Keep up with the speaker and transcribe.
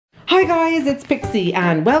Hi guys, it's Pixie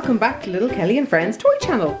and welcome back to Little Kelly and Friends Toy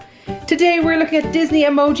Channel. Today we're looking at Disney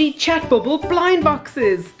Emoji ChatBubble blind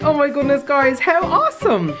boxes. Oh my goodness guys, how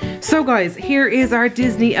awesome! So guys, here is our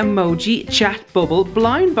Disney Emoji ChatBubble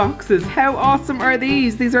blind boxes. How awesome are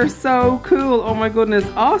these? These are so cool. Oh my goodness,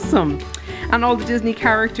 awesome. And all the Disney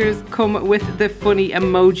characters come with the funny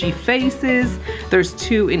emoji faces. There's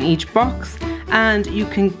 2 in each box. And you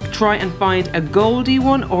can try and find a goldy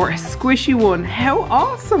one or a squishy one. How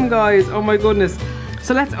awesome guys, oh my goodness.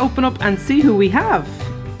 So let's open up and see who we have.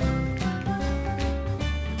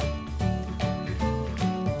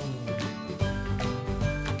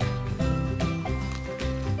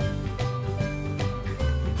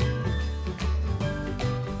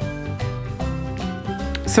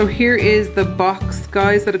 So here is the box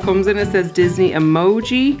guys that it comes in. It says Disney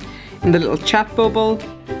Emoji in the little chat bubble.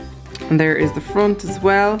 And there is the front as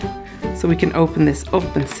well. So we can open this up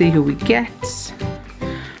and see who we get.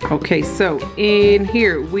 Okay, so in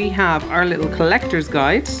here we have our little collector's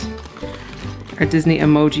guide. Our Disney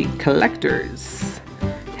Emoji collectors.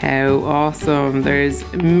 How awesome. There's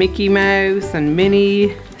Mickey Mouse and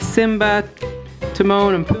Minnie, Simba,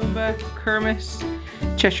 Timon and Pumbaa, Kermit,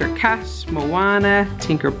 Cheshire Cat, Moana,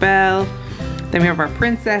 Tinker Bell. Then we have our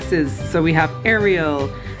princesses. So we have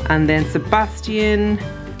Ariel and then Sebastian.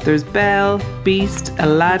 There's Belle, Beast,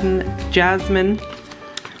 Aladdin, Jasmine.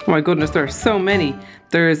 Oh my goodness, there are so many.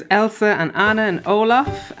 There's Elsa and Anna and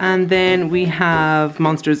Olaf. And then we have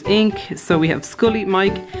Monsters Inc. So we have Scully,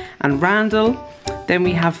 Mike and Randall. Then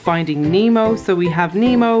we have Finding Nemo. So we have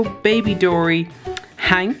Nemo, Baby Dory,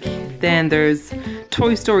 Hank. Then there's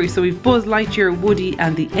Toy Story. So we've Buzz Lightyear, Woody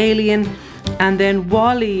and the Alien. And then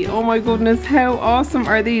Wally. Oh my goodness, how awesome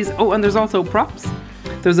are these? Oh, and there's also props.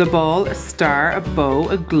 There's a ball, a star, a bow,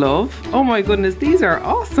 a glove. Oh my goodness, these are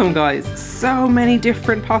awesome guys. So many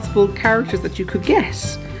different possible characters that you could get.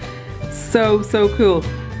 So cool.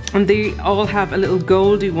 And they all have a little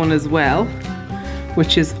Goldie one as well,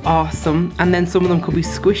 which is awesome. And then some of them could be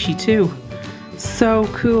squishy too. So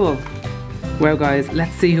cool. Well guys,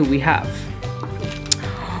 let's see who we have.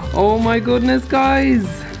 Oh my goodness guys.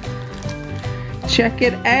 Check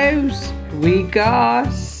it out. We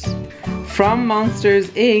got... From Monsters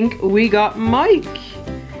Inc. we got Mike.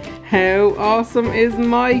 How awesome is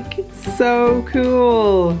Mike? So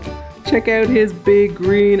cool. Check out his big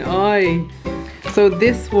green eye. So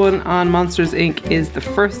this one on Monsters Inc. is the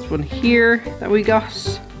first one here that we got.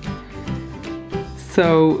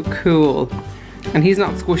 So cool. And he's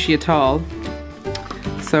not squishy at all.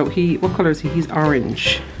 So what color is he? He's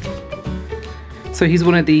orange. So he's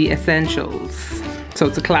one of the essentials. So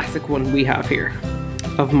it's a classic one we have here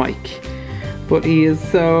of Mike. But he is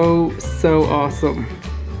so awesome.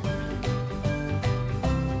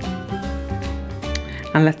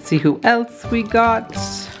 And let's see who else we got.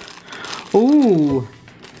 Oh,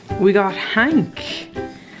 we got Hank.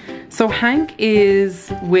 So Hank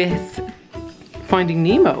is with Finding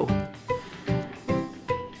Nemo.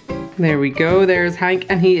 There we go, there's Hank,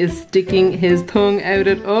 and he is sticking his tongue out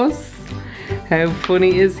at us. How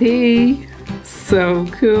funny is he? So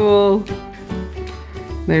cool.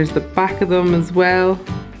 There's the back of them as well.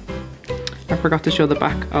 I forgot to show the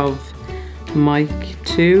back of Mike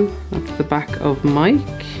too. That's the back of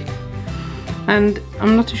Mike. And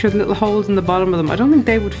I'm not too sure the little holes in the bottom of them. I don't think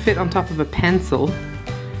they would fit on top of a pencil.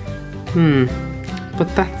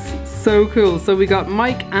 But that's so cool. So we got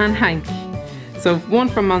Mike and Hank. So one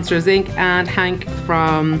from Monsters Inc. and Hank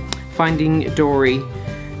from Finding Dory.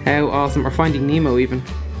 How awesome. Or Finding Nemo even.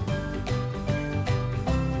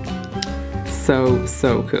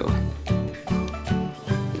 So cool.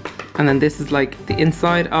 And then this is like the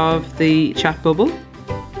inside of the chat bubble.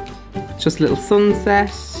 Just a little sunset.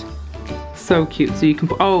 So cute. So you can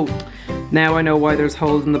put, oh, now I know why there's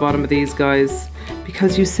holes in the bottom of these guys.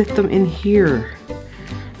 Because you sit them in here.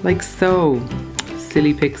 Like so.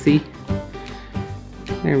 Silly Pixie.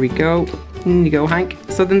 There we go. In you go, Hank.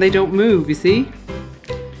 So then they don't move, you see?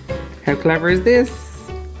 How clever is this?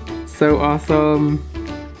 So awesome.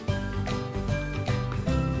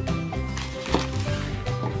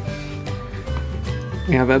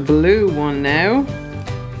 We have a blue one now.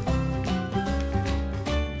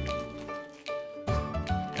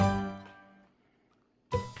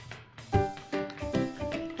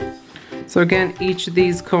 So again, each of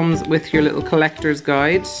these comes with your little collector's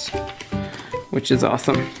guide, which is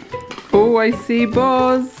awesome. Oh, I see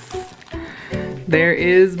Buzz. There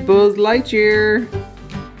is Buzz Lightyear.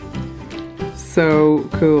 So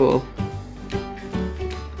cool.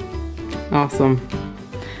 Awesome.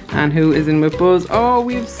 And who is in with Buzz? Oh,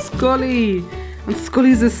 we have Scully. And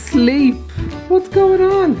Scully's asleep. What's going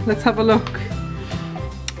on? Let's have a look.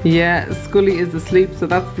 Yeah, Scully is asleep, so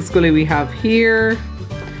that's the Scully we have here.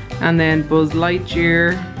 And then Buzz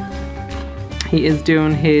Lightyear, he is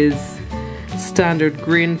doing his standard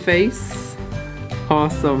grin face.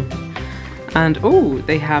 Awesome. And oh,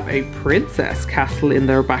 they have a princess castle in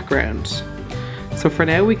their background. So for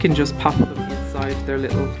now we can just pop them inside their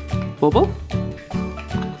little bubble.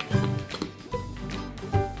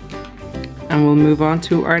 And we'll move on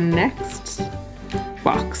to our next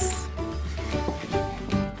box.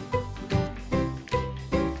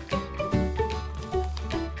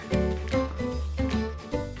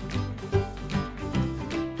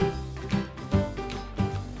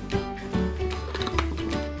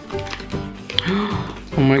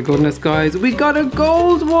 Oh my goodness, guys, we got a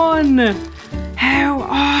gold one! How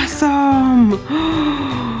awesome!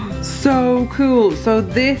 So cool. So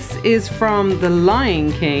this is from The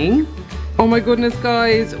Lion King. Oh my goodness,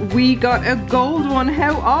 guys, we got a gold one.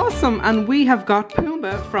 How awesome! And we have got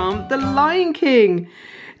Pumbaa from The Lion King.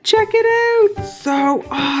 Check it out! So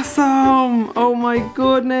awesome! Oh my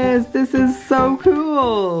goodness, this is so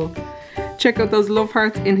cool. Check out those love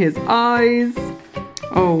hearts in his eyes.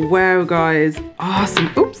 Oh wow, guys, awesome.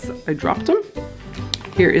 Oops, I dropped him.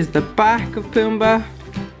 Here is the back of Pumbaa.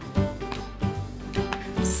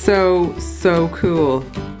 So cool.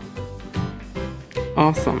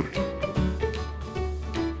 Awesome.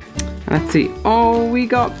 Let's see. Oh, we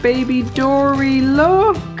got baby Dory,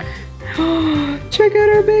 look. Check out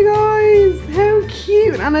her big eyes. How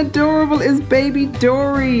cute and adorable is baby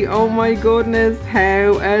Dory. Oh my goodness,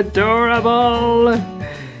 how adorable.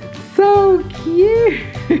 So cute.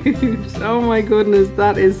 Oh my goodness,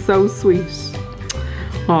 that is so sweet.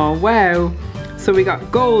 Oh wow. So we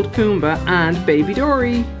got gold Pumbaa and baby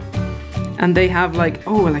Dory. And they have like,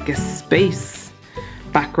 oh, like a space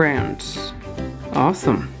background.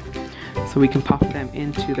 Awesome. So we can pop them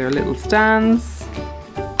into their little stands.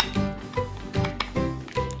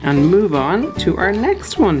 And move on to our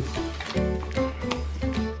next one.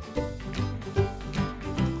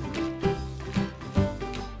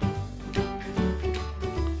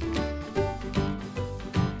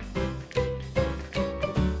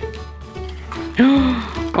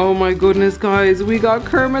 Oh my goodness, guys, we got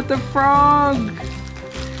Kermit the Frog.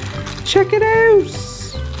 Check it out.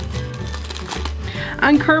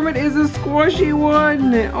 And Kermit is a squishy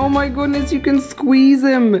one. Oh my goodness, you can squeeze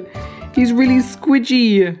him. He's really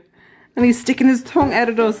squidgy. And he's sticking his tongue out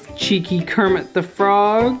at us. Cheeky Kermit the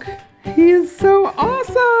Frog. He is so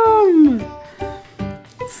awesome.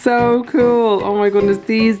 So cool. Oh my goodness,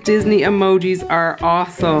 these Disney emojis are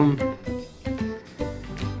awesome.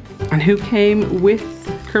 And who came with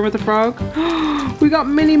Kermit the Frog? We got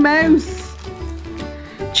Minnie Mouse.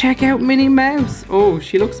 Check out Minnie Mouse. Oh,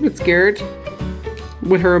 she looks a bit scared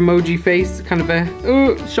with her emoji face, kind of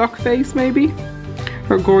a shock face maybe.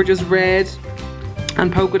 Her gorgeous red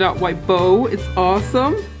and polka dot white bow. It's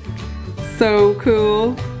awesome. So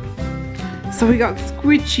cool. So we got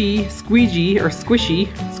squishy,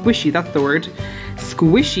 that's the word.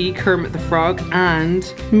 Squishy Kermit the Frog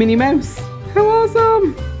and Minnie Mouse. How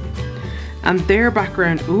awesome! And their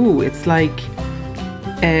background, ooh, it's like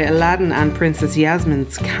Aladdin and Princess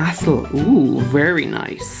Yasmin's castle. Ooh, very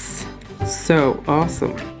nice. So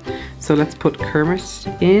awesome. So let's put Kermit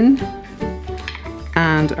in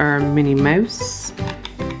and our Minnie Mouse.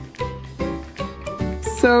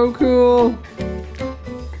 So cool.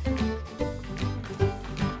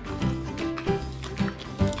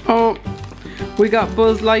 Oh, we got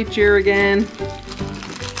Buzz Lightyear again.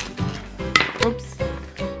 Oops.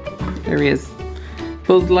 There he is.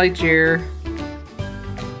 Buzz Lightyear.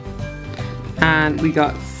 And we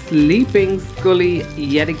got Sleeping Scully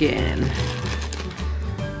yet again.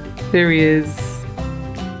 There he is.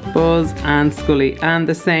 Buzz and Scully. And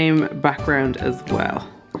the same background as well.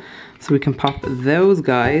 So we can pop those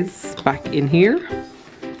guys back in here.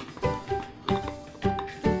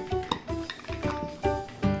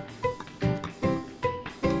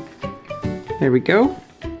 There we go.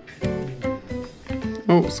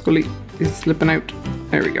 Oh, Scully is slipping out.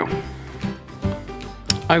 There we go.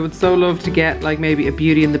 I would so love to get like maybe a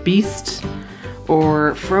Beauty and the Beast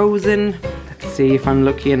or Frozen. Let's see if I'm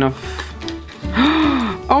lucky enough.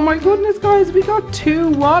 Oh my goodness, guys, we got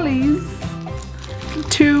two Wallies.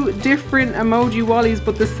 Two different emoji Wallies,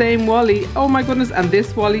 but the same Wally. Oh my goodness, and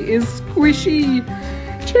this Wally is squishy.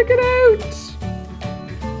 Check it out.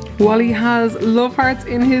 Wally has love hearts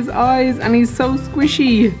in his eyes and he's so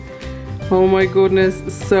squishy. Oh my goodness,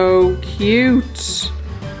 so cute.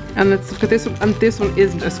 And let's look at this one. And this one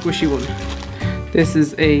isn't a squishy one. This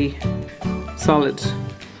is a solid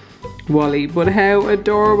Wally. But how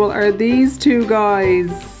adorable are these two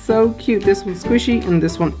guys? so cute. This one's squishy and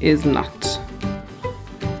this one is not.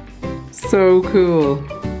 So cool.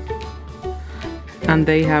 And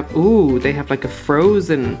they have, ooh, they have like a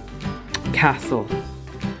frozen castle.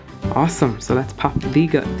 Awesome. So let's pop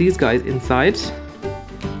these guys inside.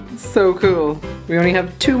 So cool. We only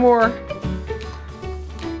have 2 more.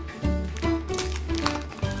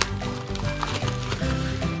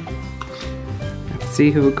 Let's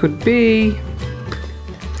see who it could be.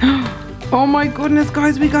 Oh my goodness,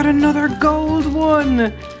 guys, we got another gold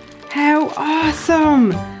one. How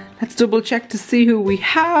awesome. Let's double check to see who we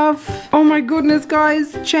have. Oh my goodness,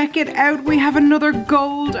 guys, check it out. We have another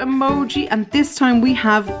gold emoji, and this time we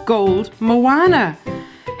have gold Moana.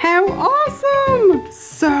 How awesome.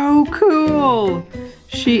 So cool.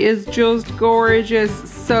 She is just gorgeous.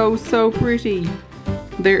 So, so pretty.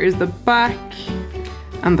 There is the back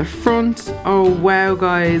and the front. Oh wow,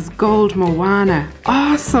 guys, gold Moana.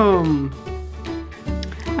 Awesome.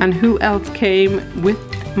 And who else came with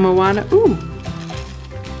Moana? Ooh.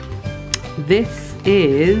 This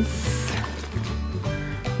is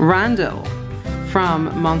Randall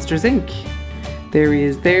from Monsters Inc. There he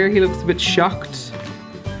is there. He looks a bit shocked.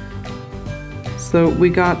 So we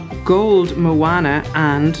got gold Moana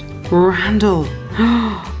and Randall.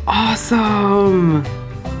 Awesome.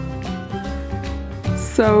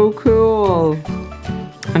 So cool.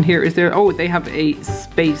 And here is their, oh, they have a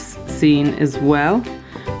space scene as well.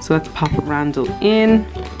 So let's pop Randall in.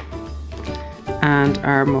 And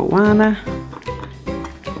our Moana.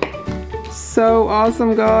 So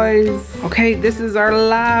awesome, guys. Okay, this is our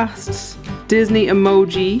last Disney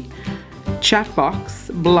Emoji chat box,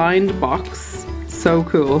 blind box. So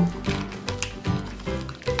cool.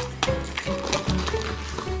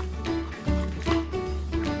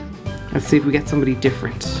 Let's see if we get somebody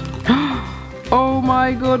different. Oh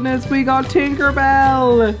my goodness, we got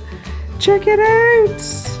Tinkerbell. Check it out.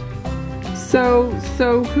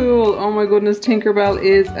 So cool. Oh my goodness, Tinkerbell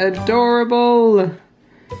is adorable.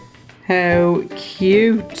 How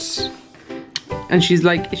cute. And she's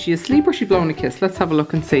like, is she asleep or is she blowing a kiss? Let's have a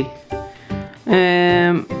look and see.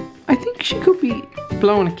 I think she could be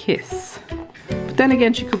blowing a kiss. But then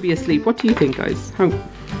again, she could be asleep. What do you think, guys? Oh,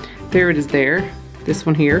 there it is there. This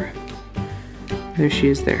one here. There she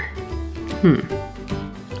is there.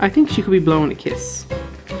 I think she could be blowing a kiss.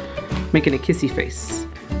 Making a kissy face.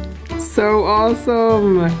 So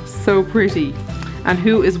awesome. So pretty. And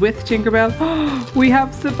who is with Tinkerbell? Oh, we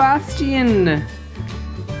have Sebastian.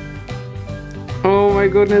 Oh my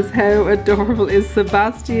goodness, how adorable is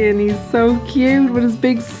Sebastian? He's so cute with his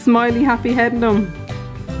big smiley happy head on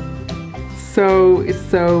him.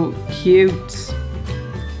 So cute.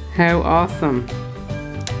 How awesome.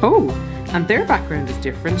 Oh, and their background is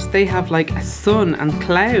different. They have like a sun and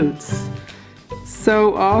clouds.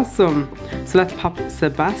 So awesome. So let's pop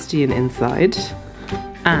Sebastian inside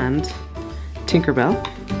and Tinkerbell.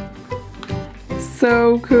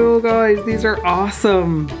 So cool, guys. These are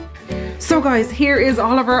awesome. So guys, here is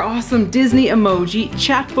all of our awesome Disney Emoji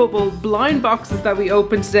chat bubble blind boxes that we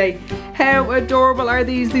opened today. How adorable are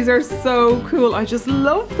these? These are so cool. I just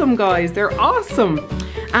love them, guys. They're awesome.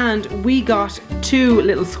 And we got 2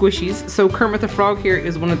 little squishies. So Kermit the Frog here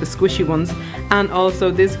is one of the squishy ones. And also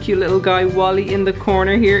this cute little guy, Wally, in the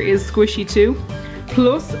corner here is squishy too.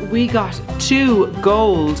 Plus we got 2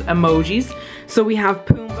 gold emojis. So we have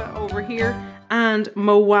Pumbaa over here and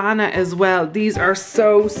Moana as well. These are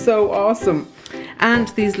so awesome. And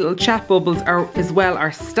these little chat bubbles are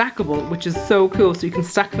stackable, which is so cool. So you can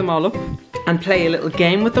stack them all up and play a little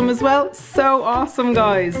game with them as well. So awesome,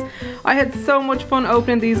 guys. I had so much fun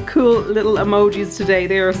opening these cool little emojis today.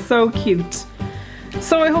 They are so cute.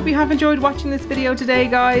 So I hope you have enjoyed watching this video today,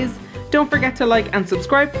 guys. Don't forget to like and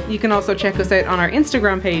subscribe. You can also check us out on our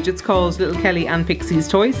Instagram page. It's called Little Kelly and Pixie's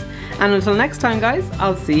Toys. And until next time, guys,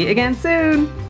 I'll see you again soon.